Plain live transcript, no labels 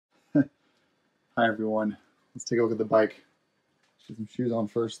Hi everyone. Let's take a look at the bike. Get some shoes on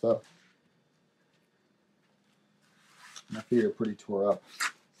first though. My feet are pretty tore up.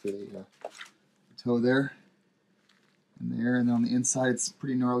 See the toe there and there, and then on the inside it's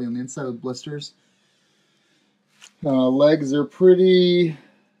pretty gnarly on the inside with blisters. Legs are pretty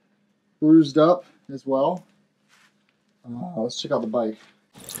bruised up as well. Let's check out the bike.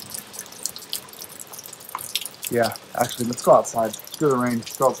 Yeah, actually, let's go outside. Screw the rain.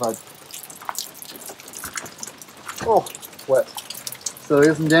 Let's go outside. Oh, wet. So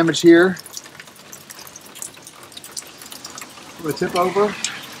there's some damage here. A tip over.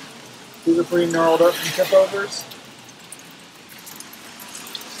 These are pretty gnarled up from tip overs.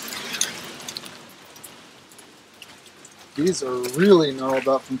 These are really gnarled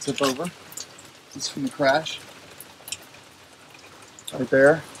up from tip over. This is from the crash. Right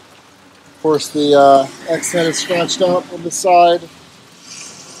there. Of course, the X-head is scratched up on the side.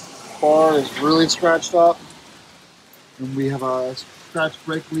 Bar is really scratched up. And we have a scratched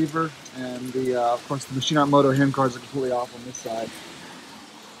brake lever, and of course the Machine Art Moto handcards are completely off on this side.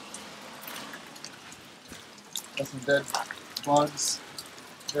 Got some dead bugs,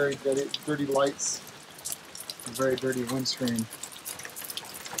 very dirty lights, a very dirty windscreen.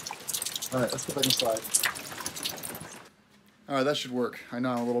 All right, let's get back inside. All right, that should work. I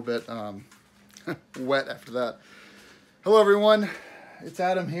know I'm a little bit wet after that. Hello everyone, it's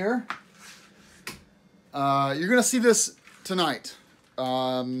Adam here. You're gonna see this tonight.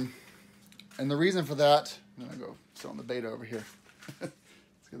 And the reason for that, I'm gonna go sit on the beta over here. Let's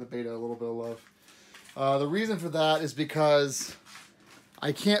give the beta a little bit of love. The reason for that is because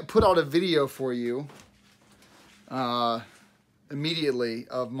I can't put out a video for you immediately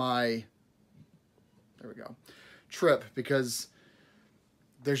of my, there we go, trip, because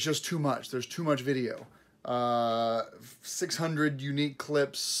there's just too much. There's too much video. 600 unique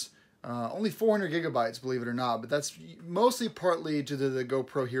clips, only 400 gigabytes, believe it or not, but that's mostly partly due to the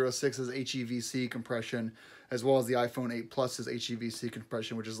GoPro Hero 6's HEVC compression, as well as the iPhone 8 Plus's HEVC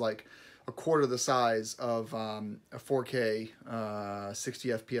compression, which is like a quarter the size of a 4K 60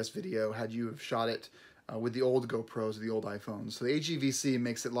 FPS video had you have shot it with the old GoPros or the old iPhones. So the HEVC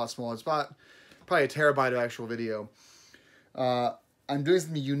makes it a lot smaller. It's about probably a terabyte of actual video. I'm doing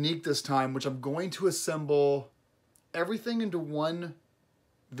something unique this time, which I'm going to assemble everything into one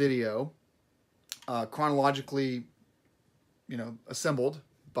video, chronologically, assembled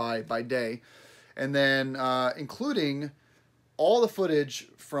by day, and then including all the footage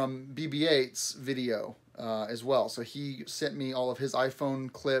from BB-8's video as well. So he sent me all of his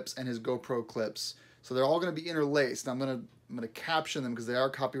iPhone clips and his GoPro clips. So they're all going to be interlaced. I'm gonna caption them because they are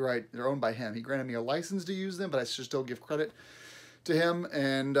copyright. They're owned by him. He granted me a license to use them, but I should still give credit to him,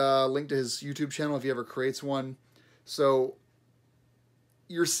 and link to his YouTube channel if he ever creates one. So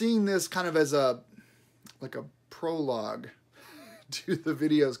you're seeing this kind of as a prologue to the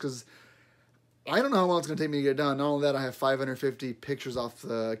videos, because I don't know how long it's going to take me to get it done. Not only that, I have 550 pictures off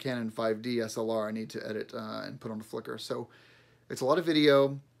the Canon 5D SLR I need to edit and put on a Flickr. So it's a lot of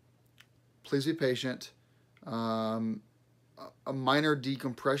video. Please be patient. A minor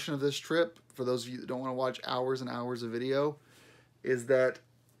decompression of this trip, for those of you that don't want to watch hours and hours of video, is that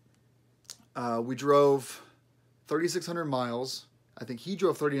we drove 3,600 miles. I think he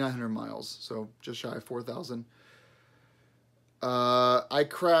drove 3,900 miles, so just shy of 4,000. I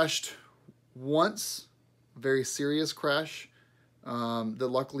crashed once, a very serious crash that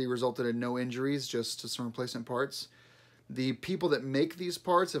luckily resulted in no injuries, just to some replacement parts. The people that make these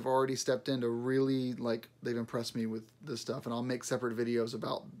parts have already stepped in to really, they've impressed me with this stuff, and I'll make separate videos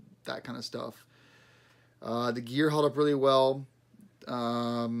about that kind of stuff. The gear held up really well.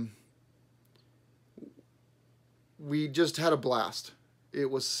 We just had a blast.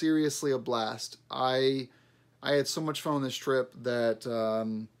 It was seriously a blast. I had so much fun on this trip that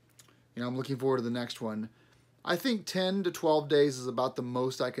I'm looking forward to the next one. I think 10 to 12 days is about the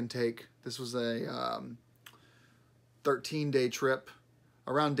most I can take. This was a 13-day trip.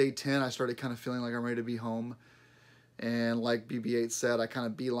 Around day 10, I started kind of feeling like I'm ready to be home. And like BB-8 said, I kind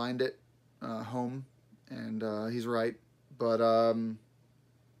of beelined it home, and he's right. But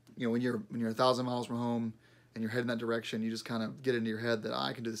when you're 1,000 miles from home and you're heading that direction, you just kind of get into your head that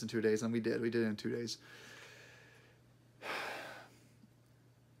I can do this in 2 days, and we did. We did it in 2 days.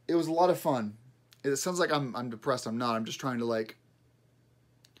 It was a lot of fun. It sounds like I'm depressed. I'm not. I'm just trying to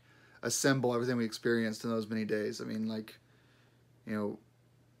assemble everything we experienced in those many days. I mean,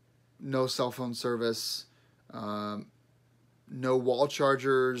 no cell phone service, no wall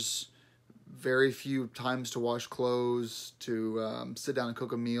chargers, very few times to wash clothes, to sit down and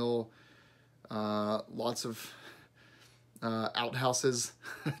cook a meal, lots of outhouses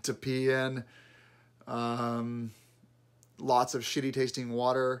to pee in, Lots of shitty tasting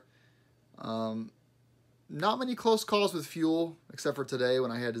water. Not many close calls with fuel, except for today when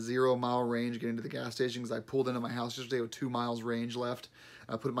I had a 0 mile range getting to the gas station because I pulled into my house yesterday with 2 miles range left.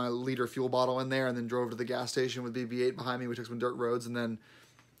 I put my liter fuel bottle in there and then drove to the gas station with BB-8 behind me. We took some dirt roads, and then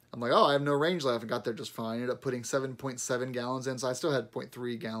I'm like, oh, I have no range left. I got there just fine. Ended up putting 7.7 gallons in, so I still had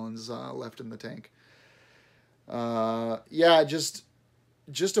 0.3 gallons left in the tank. Yeah, just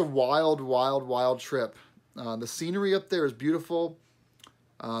a wild trip. The scenery up there is beautiful.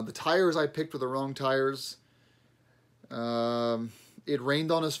 The tires I picked were the wrong tires. It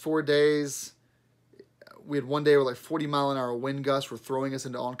rained on us 4 days. We had one day where like 40-mile-an-hour wind gusts were throwing us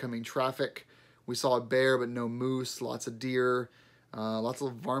into oncoming traffic. We saw a bear, but no moose. Lots of deer, lots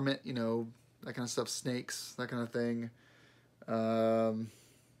of varmint, you know, that kind of stuff, snakes, that kind of thing.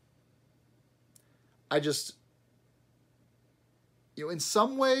 I just, you know, in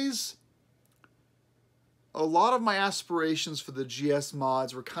some ways, a lot of my aspirations for the GS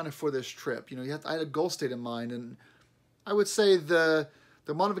mods were kind of for this trip. You know, I had a goal state in mind, and I would say the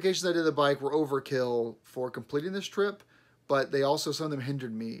modifications I did to the bike were overkill for completing this trip, but they also, some of them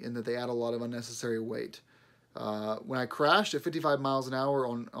hindered me in that they add a lot of unnecessary weight. When I crashed at 55 miles an hour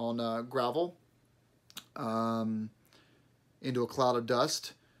on gravel into a cloud of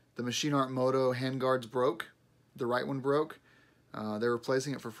dust, the Machine Art Moto handguards broke. The right one broke. They're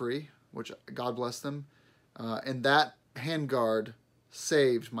replacing it for free, which God bless them. And that handguard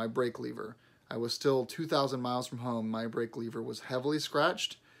saved my brake lever. I was still 2,000 miles from home. My brake lever was heavily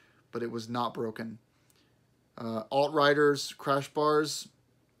scratched, but it was not broken. Alt-Riders, crash bars,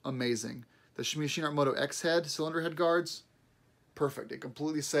 amazing. The Machine Art Moto X head, cylinder head guards, perfect. It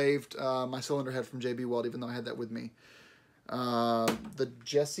completely saved my cylinder head from JB Weld, even though I had that with me. The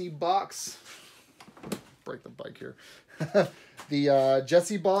Jesse box, break the bike here. The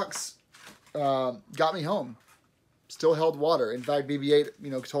Jesse box got me home. Still held water. In fact, BB-8, you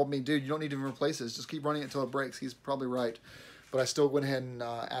know, told me, dude, you don't need to replace this. Just keep running it until it breaks. He's probably right. But I still went ahead and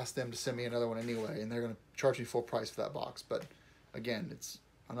asked them to send me another one anyway, and they're going to charge me full price for that box. But again,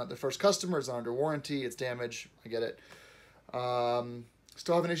 I'm not the first customer. It's not under warranty. It's damage. I get it.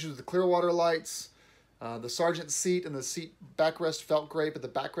 Still having issues with the clear water lights. The Sergeant seat and the seat backrest felt great, but the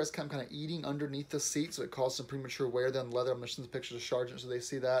backrest kept kind of eating underneath the seat, so it caused some premature wear there on the leather. I'm going to send the pictures to Sergeant so they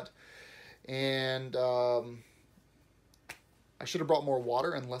see that. And I should have brought more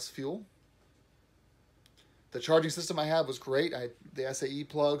water and less fuel. The charging system I had was great. The SAE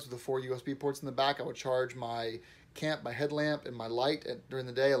plugs with the 4 USB ports in the back. I would charge my camp, my headlamp, and my light during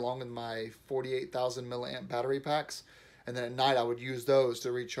the day, along with my 48,000 milliamp battery packs. And then at night, I would use those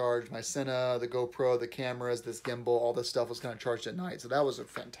to recharge my Sena, the GoPro, the cameras, this gimbal. All this stuff was kind of charged at night. So that was a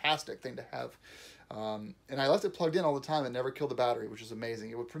fantastic thing to have. And I left it plugged in all the time and never killed the battery, which is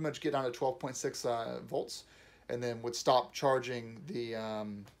amazing. It would pretty much get down to 12.6 volts and then would stop charging the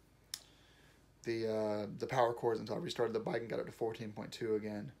power cords until I restarted the bike and got it to 14.2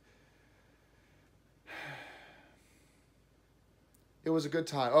 again. It was a good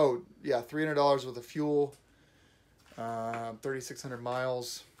time. Oh, yeah, $300 worth of fuel, 3,600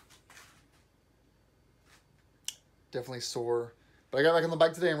 miles. Definitely sore. But I got back on the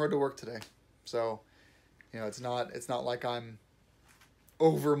bike today and rode to work today. So, you know, it's not like I'm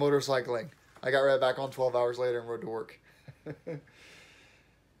over motorcycling. I got right back on 12 hours later and rode to work.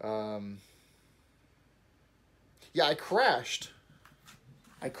 Yeah, I crashed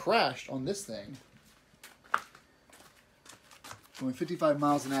on this thing. Going 55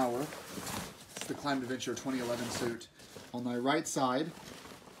 miles an hour. It's the Climb Adventure 2011 suit. On my right side,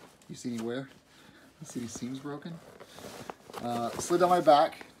 you see anywhere? You see any seams broken? Slid on my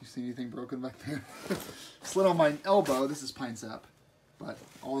back. You see anything broken back there? Slid on my elbow. This is pine sap. But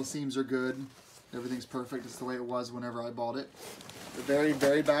all the seams are good. Everything's perfect. It's the way it was whenever I bought it. The very,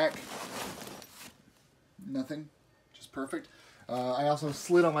 very back, nothing. Just perfect. I also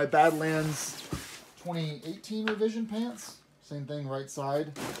slid on my Badlands 2018 revision pants. Same thing, right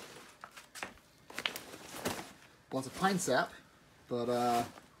side. Lots of pine sap, but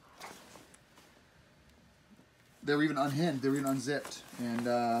they were even unhinged. They were even unzipped, and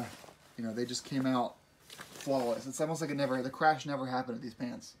you know, they just came out flawless. It's almost like the crash never happened at these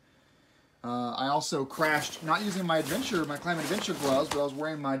pants. I also crashed not using my Climb Adventure gloves, but I was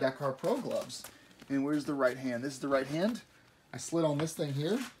wearing my Dakar Pro gloves. And where's the right hand? This is the right hand. I slid on this thing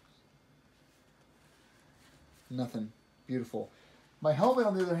here. Nothing. Beautiful. My helmet,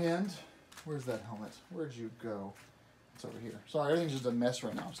 on the other hand, where's that helmet? Where'd you go? It's over here. Sorry, everything's just a mess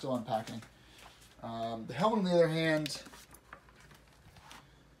right now. I'm still unpacking. The helmet, on the other hand,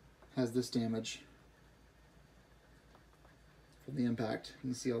 has this damage from the impact. You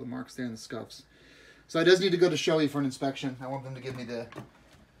can see all the marks there and the scuffs. So it does need to go to Shoei for an inspection. I want them to give me the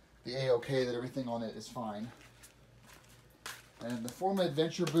A-OK that everything on it is fine. And the Forma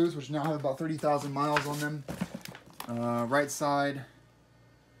Adventure boots, which now have about 30,000 miles on them. Right side,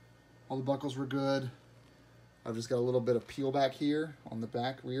 all the buckles were good. I've just got a little bit of peel back here on the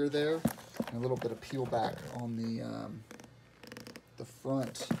back rear there, and a little bit of peel back on the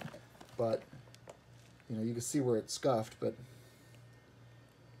front. But you know, you can see where it's scuffed, but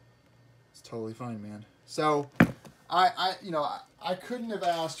it's totally fine, man. So I couldn't have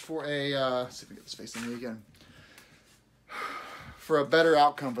asked for a let's see if we get this facing me again, for a better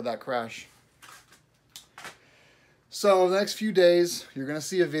outcome for that crash. So the next few days, you're gonna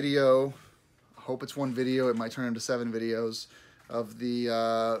see a video. I hope it's one video. It might turn into 7 videos of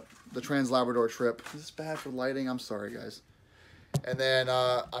the Trans-Labrador trip. Is this bad for lighting? I'm sorry, guys. And then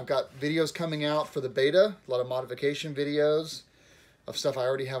I've got videos coming out for the beta, a lot of modification videos of stuff I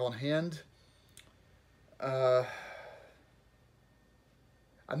already have on hand. I'm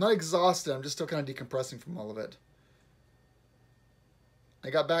not exhausted. I'm just still kind of decompressing from all of it. I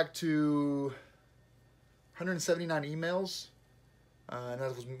got back to 179 emails, and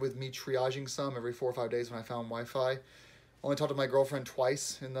that was with me triaging some every 4 or 5 days when I found Wi-Fi. Only talked to my girlfriend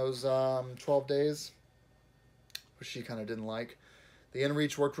twice in those 12 days, which she kind of didn't like. The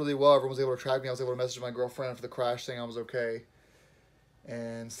inReach worked really well. Everyone was able to track me. I was able to message my girlfriend after the crash saying I was okay.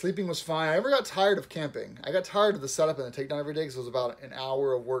 And sleeping was fine. I never got tired of camping. I got tired of the setup and the takedown every day because it was about an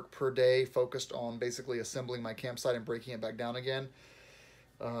hour of work per day focused on basically assembling my campsite and breaking it back down again.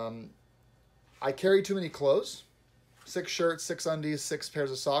 I carried too many clothes. 6 shirts, 6 undies, 6 pairs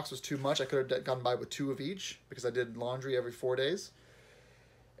of socks was too much. I could have gotten by with 2 of each because I did laundry every 4 days.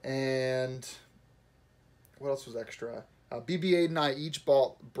 And what else was extra? BB-8 and I each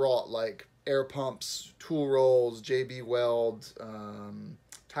brought like air pumps, tool rolls, JB Weld,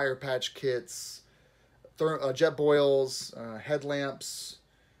 tire patch kits, jet boils, headlamps.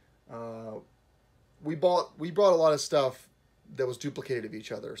 We brought a lot of stuff that was duplicated of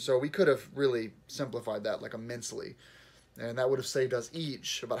each other. So we could have really simplified that like immensely. And that would have saved us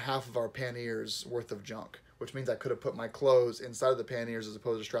each about half of our panniers worth of junk, which means I could have put my clothes inside of the panniers as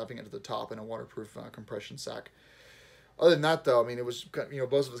opposed to strapping it to the top in a waterproof compression sack. Other than that, though, I mean, it was, you know,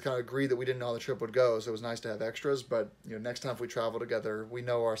 both of us kind of agreed that we didn't know how the trip would go, so it was nice to have extras. But, you know, next time if we travel together, we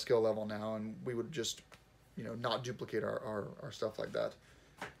know our skill level now, and we would just, you know, not duplicate our stuff like that.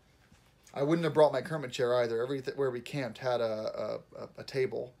 I wouldn't have brought my Kermit chair either. Where we camped had a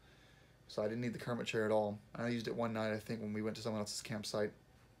table, so I didn't need the Kermit chair at all. I used it one night, I think, when we went to someone else's campsite.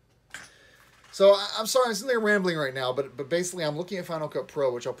 So I'm sorry, I'm sitting there rambling right now, but basically I'm looking at Final Cut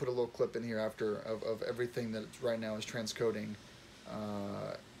Pro, which I'll put a little clip in here after of everything that right now is transcoding.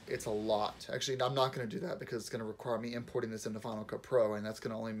 It's a lot. Actually, I'm not going to do that because it's going to require me importing this into Final Cut Pro, and that's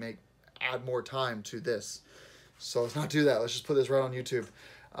going to only add more time to this. So let's not do that. Let's just put this right on YouTube.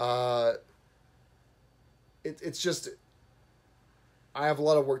 It's just, I have a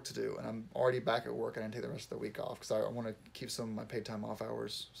lot of work to do, and I'm already back at work, and I didn't take the rest of the week off because I want to keep some of my paid time off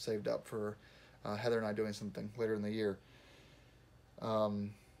hours saved up for Heather and I doing something later in the year. It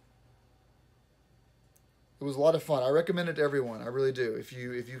was a lot of fun. I recommend it to everyone. I really do. If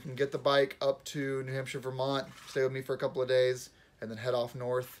you can get the bike up to New Hampshire, Vermont, stay with me for a couple of days, and then head off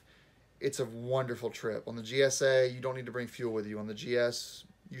north, it's a wonderful trip. On the GSA, you don't need to bring fuel with you. On the GS,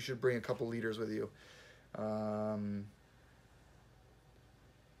 you should bring a couple liters with you. And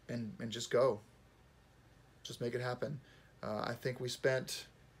just go. Just make it happen. I think we spent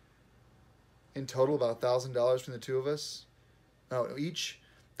in total about $1,000 between the two of us. No, each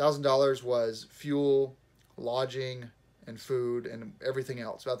 $1,000 was fuel, lodging, and food, and everything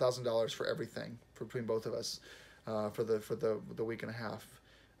else. About $1,000 for everything between both of us for the week and a half.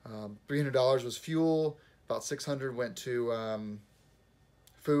 $300 was fuel. About $600 went to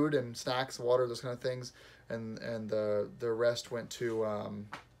food and snacks, water, those kind of things, and the rest went to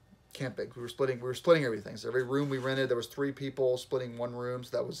camping. We were splitting everything. So every room we rented, there was 3 people splitting one room,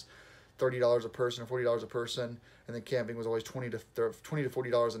 so that was $30 a person or $40 a person, and then camping was always $20 to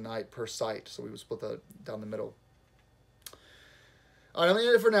 $40 a night per site, so we would split that down the middle. All right, I'm gonna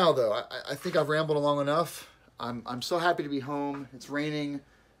end it for now, though. I think I've rambled long enough. I'm so happy to be home. It's raining.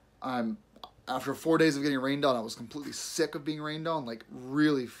 After 4 days of getting rained on, I was completely sick of being rained on, like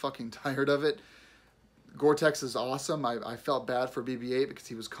really fucking tired of it. Gore-Tex is awesome. I felt bad for BB-8 because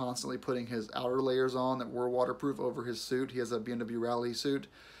he was constantly putting his outer layers on that were waterproof over his suit. He has a B&W Rally suit.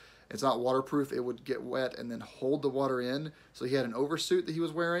 It's not waterproof. It would get wet and then hold the water in. So he had an oversuit that he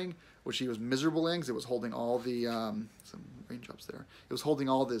was wearing, which he was miserable in because it was holding all the, some raindrops there. It was holding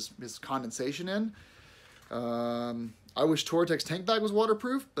all his condensation in. I wish Tortex tank bag was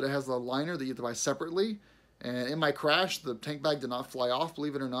waterproof, but it has a liner that you have to buy separately. And in my crash, the tank bag did not fly off,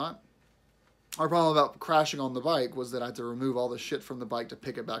 believe it or not. Our problem about crashing on the bike was that I had to remove all the shit from the bike to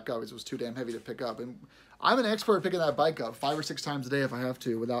pick it back up because it was too damn heavy to pick up. And I'm an expert at picking that bike up 5 or 6 times a day if I have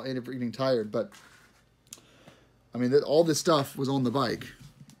to without getting tired. But, I mean, all this stuff was on the bike.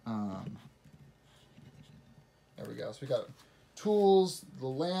 There we go. So we got tools, the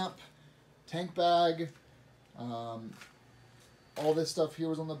lamp, tank bag, all this stuff here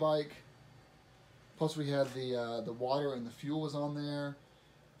was on the bike. Plus we had the water and the fuel was on there.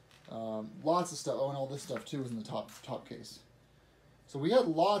 Lots of stuff. Oh, and all this stuff too was in the top case. So we had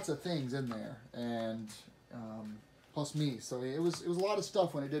lots of things in there, and plus me. So it was a lot of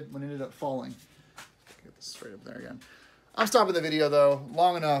stuff when it ended up falling. Get this straight up there again. I'm stopping the video though.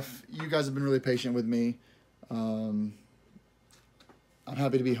 Long enough. You guys have been really patient with me. I'm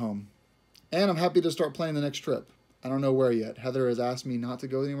happy to be home, and I'm happy to start planning the next trip. I don't know where yet. Heather has asked me not to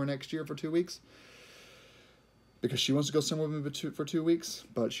go anywhere next year for 2 weeks because she wants to go somewhere with me for 2 weeks,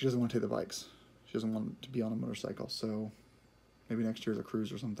 but she doesn't want to take the bikes. She doesn't want to be on a motorcycle, so maybe next year's a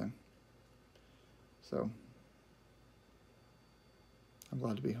cruise or something. So I'm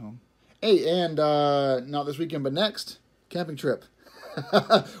glad to be home. Hey, and not this weekend, but next, camping trip.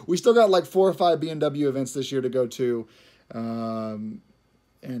 We still got like 4 or 5 B&W events this year to go to, and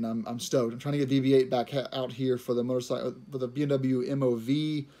I'm stoked. I'm trying to get VB8 back out here for the motorcycle, for the B&W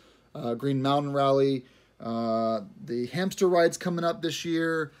MOV, Green Mountain Rally. The hamster ride's coming up this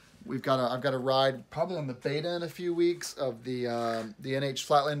year. I've got a ride probably on the beta in a few weeks of the NH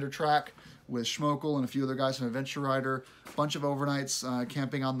Flatlander track with Schmokel and a few other guys from Adventure Rider. Bunch of overnights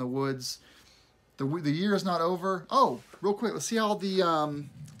camping on the woods. The year is not over. Oh, real quick, let's see how the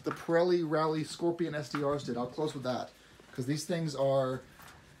Pirelli Rally Scorpion SDRs did. I'll close with that because these things are,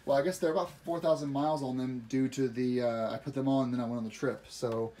 well, I guess they're about 4,000 miles on them due to the I put them on and then I went on the trip.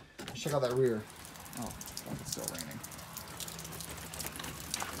 So let's check out that rear. Oh, fuck, it's still raining.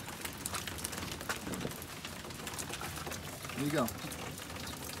 There you go.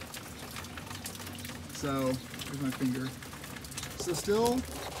 So here's my finger. So still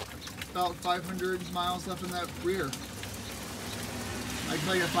about 500 miles left in that rear. I can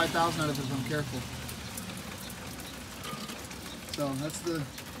probably get 5,000 out of it if I'm careful. So that's the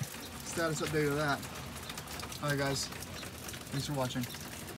status update of that. Alright guys, thanks for watching.